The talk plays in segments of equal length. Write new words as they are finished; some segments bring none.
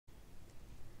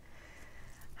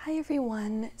Hi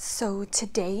everyone, so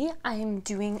today I'm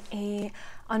doing a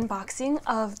unboxing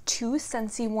of two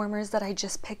Scentsy warmers that I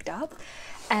just picked up,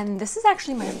 and this is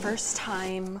actually my first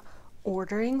time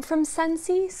ordering from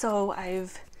Scentsy. So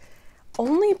I've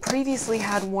only previously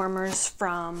had warmers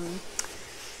from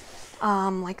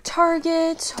like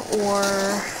Target, or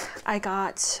I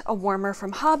got a warmer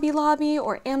from Hobby Lobby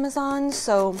or Amazon.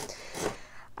 So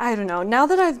I don't know, now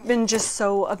that I've been just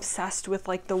so obsessed with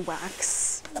like the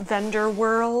wax vendor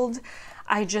world,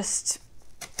 I just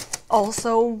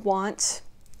also want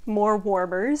more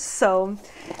warmers. So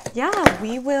yeah,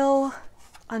 we will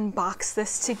unbox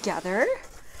this together.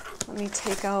 Let me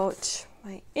take out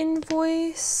my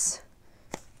invoice.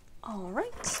 All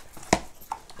right,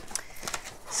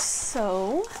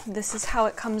 so this is how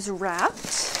it comes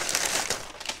wrapped.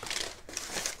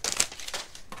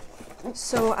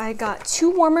 So I got two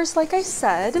warmers, like I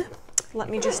said. Let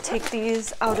me just take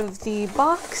these out of the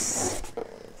box.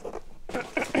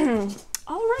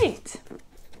 All right.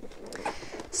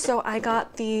 So I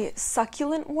got the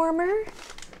Suc-cute-lent Warmer,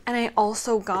 and I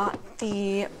also got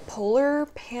the Polar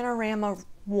Panorama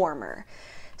Warmer.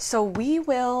 So we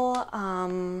will,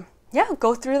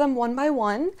 go through them one by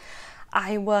one.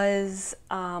 I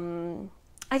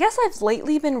guess I've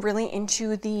lately been really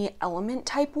into the element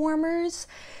type warmers.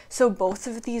 So both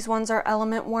of these ones are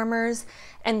element warmers,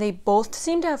 and they both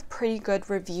seem to have pretty good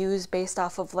reviews based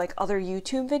off of like other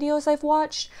YouTube videos I've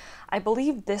watched. I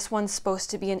believe this one's supposed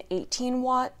to be an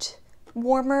 18-watt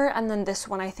warmer, and then this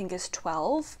one I think is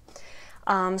 12.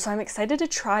 So I'm excited to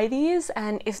try these,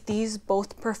 and if these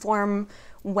both perform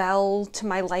well to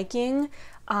my liking,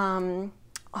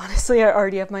 honestly, I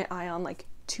already have my eye on like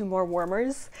two more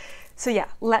warmers. So yeah,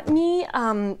 let me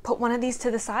put one of these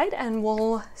to the side and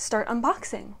we'll start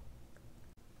unboxing.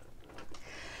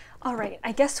 All right,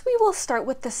 I guess we will start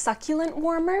with the Suc-cute-lent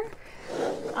Warmer.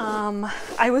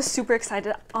 I was super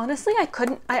excited. Honestly,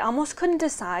 I almost couldn't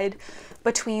decide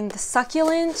between the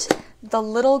Suc-cute-lent, the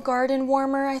Little Garden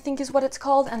Warmer, I think is what it's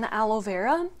called, and the aloe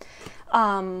vera.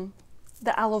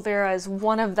 The aloe vera is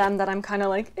one of them that I'm kind of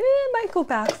like, might go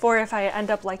back for if I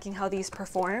end up liking how these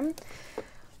perform.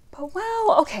 But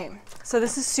wow, okay, so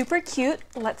this is super cute.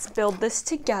 Let's build this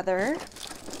together.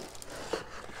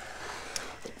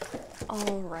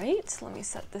 All right, let me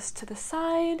set this to the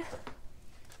side.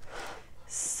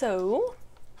 So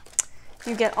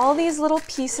you get all these little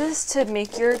pieces to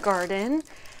make your garden,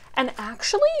 and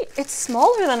actually it's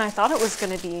smaller than I thought it was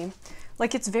gonna be.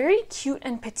 Like, it's very cute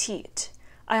and petite.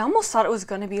 I almost thought it was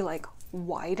gonna be like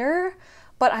wider,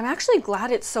 but I'm actually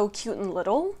glad it's so cute and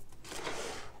little.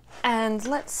 And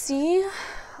let's see,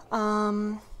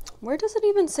 where does it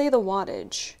even say the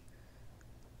wattage?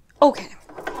 Okay,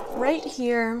 right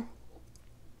here,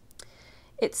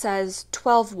 it says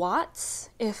 12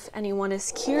 watts, if anyone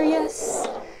is curious.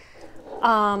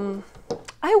 I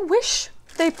wish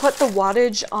they put the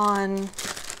wattage on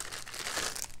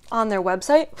their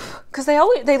website, because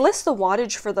they list the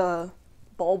wattage for the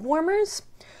bulb warmers.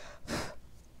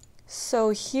 So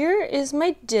here is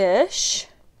my dish.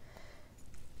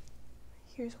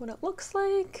 Here's what it looks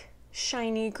like,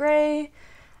 shiny gray,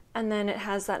 and then it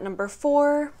has that number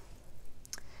 4,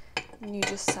 and you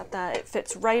just set that, it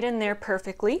fits right in there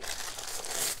perfectly.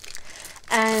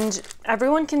 And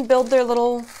everyone can build their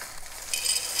little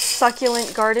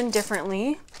succulent garden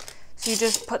differently. So you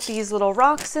just put these little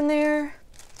rocks in there,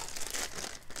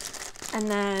 and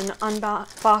then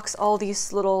unbox all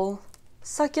these little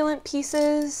succulent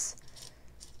pieces.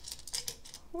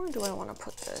 Where do I want to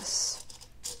put this?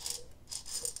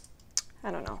 I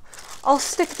don't know. I'll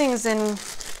stick things in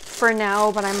for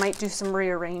now, but I might do some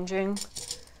rearranging.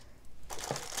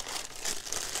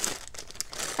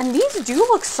 And these do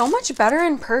look so much better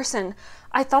in person.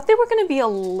 I thought they were going to be a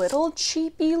little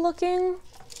cheapy looking,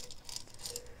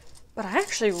 but I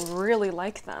actually really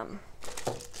like them.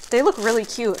 They look really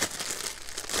cute.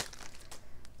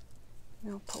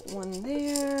 I'll put one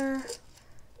there.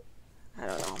 I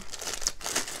don't know.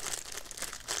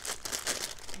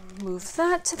 Move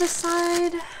that to the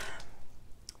side.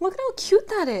 Look at how cute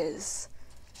that is.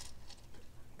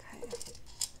 Okay,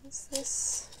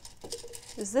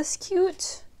 is this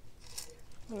cute?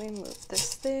 Let me move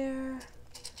this there.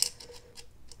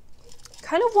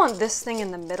 Kind of want this thing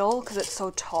in the middle because it's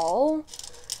so tall,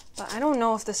 but I don't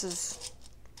know if this is,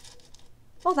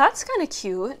 oh, that's kind of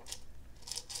cute.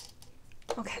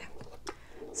 Okay,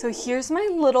 so here's my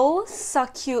little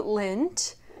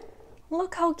Suc-cute-lent.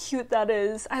 Look how cute that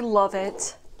is. I love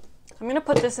it. I'm gonna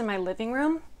put this in my living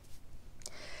room.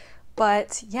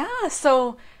 But yeah,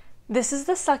 so this is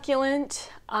the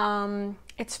Suc-cute-lent.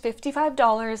 It's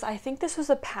 $55. I think this was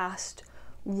a past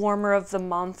warmer of the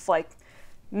month like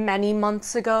many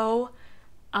months ago.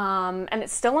 And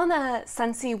it's still on the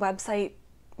Scentsy website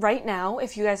right now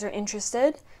if you guys are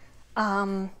interested.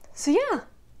 So yeah,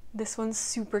 this one's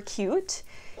super cute.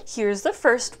 Here's the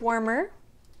first warmer.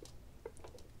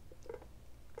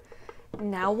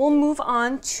 Now we'll move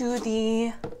on to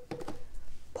the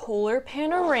Polar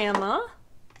Panorama.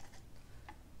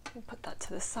 We'll put that to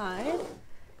the side.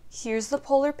 Here's the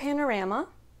Polar Panorama.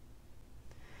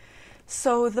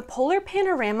 So the Polar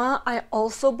Panorama, I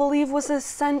also believe was a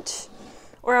scent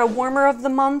or a warmer of the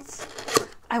month.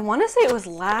 I want to say it was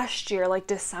last year, like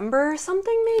December or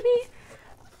something maybe.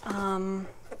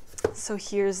 So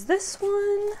here's this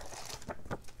one.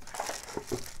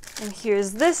 And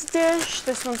here's this dish.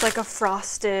 This one's like a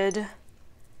frosted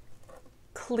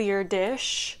clear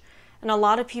dish. And a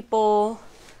lot of people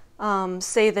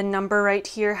say the number right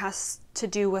here has to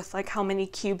do with like how many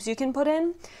cubes you can put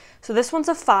in. So this one's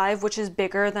a 5, which is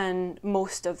bigger than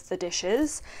most of the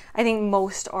dishes. I think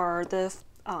most are the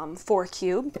 4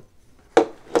 cube.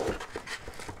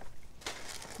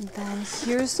 Then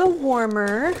here's the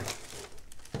warmer.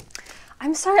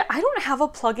 I'm sorry, I don't have a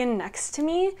plug-in next to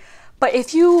me, but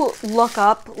if you look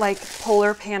up like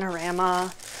Polar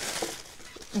Panorama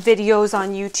videos on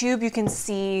YouTube, you can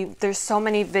see there's so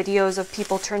many videos of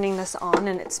people turning this on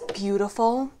and it's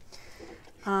beautiful.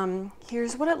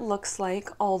 Here's what it looks like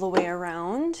all the way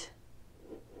around.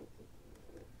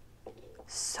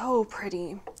 So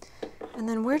pretty. And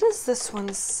then where does this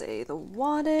one say the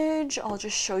wattage? I'll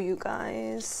just show you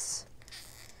guys.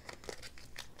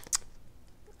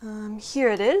 Here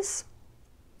it is.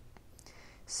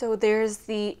 So there's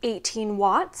the 18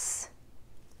 watts.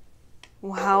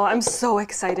 Wow, I'm so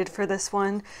excited for this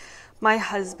one. My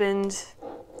husband,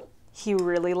 he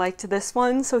really liked this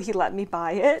one, so he let me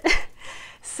buy it.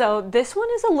 So this one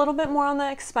is a little bit more on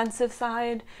the expensive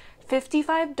side,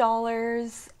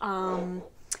 $55.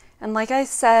 And like I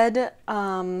said,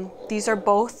 these are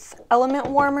both element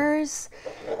warmers,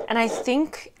 and I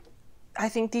think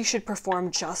these should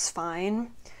perform just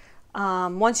fine.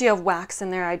 Once you have wax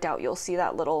in there, I doubt you'll see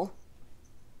that little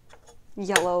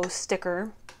yellow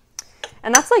sticker.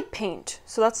 And that's like paint,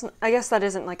 so that's, I guess that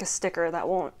isn't like a sticker, that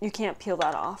won't, you can't peel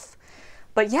that off.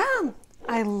 But yeah,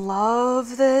 I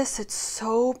love this. It's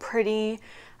so pretty.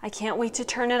 I can't wait to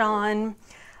turn it on.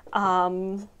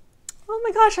 Oh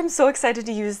my gosh, I'm so excited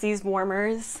to use these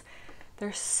warmers.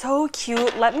 They're so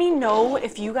cute. Let me know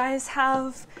if you guys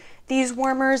have these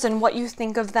warmers and what you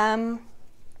think of them.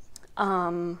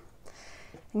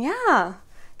 Yeah,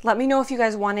 let me know if you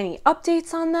guys want any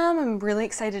updates on them. I'm really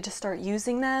excited to start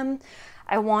using them.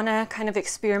 I want to kind of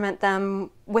experiment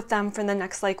with them for the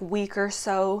next like week or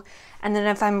so. And then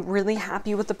if I'm really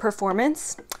happy with the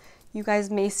performance, you guys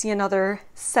may see another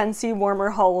Scentsy warmer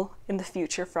haul in the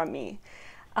future from me.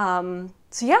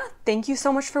 So yeah, thank you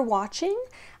so much for watching.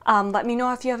 Let me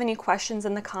know if you have any questions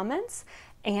in the comments,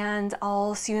 and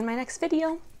I'll see you in my next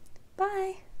video.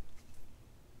 Bye.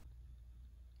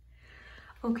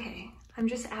 Okay, I'm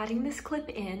just adding this clip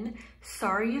in.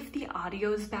 Sorry if the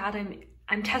audio is bad.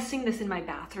 I'm testing this in my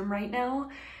bathroom right now,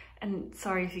 and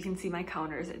sorry if you can see my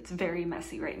counters. It's very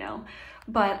messy right now.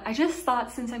 But I just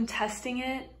thought since I'm testing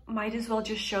it, might as well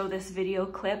just show this video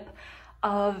clip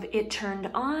of it turned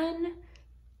on.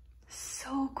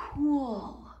 So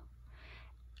cool.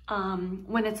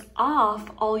 When it's off,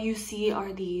 all you see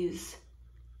are these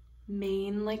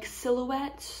main like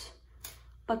silhouettes,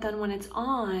 but then when it's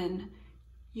on,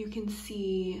 you can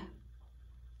see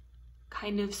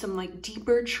kind of some like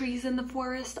deeper trees in the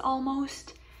forest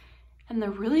almost, and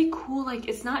they're really cool. Like,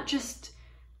 it's not just,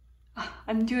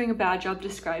 I'm doing a bad job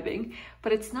describing,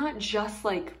 but it's not just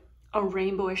like a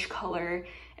rainbowish color.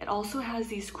 It also has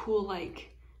these cool like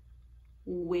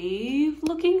wave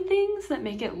looking things that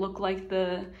make it look like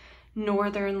the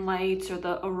northern lights or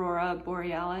the aurora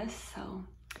borealis. So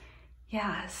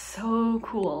yeah, so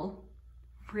cool,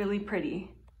 really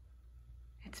pretty.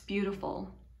 It's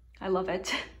beautiful. I love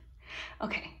it.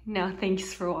 Okay, now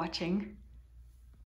thanks for watching.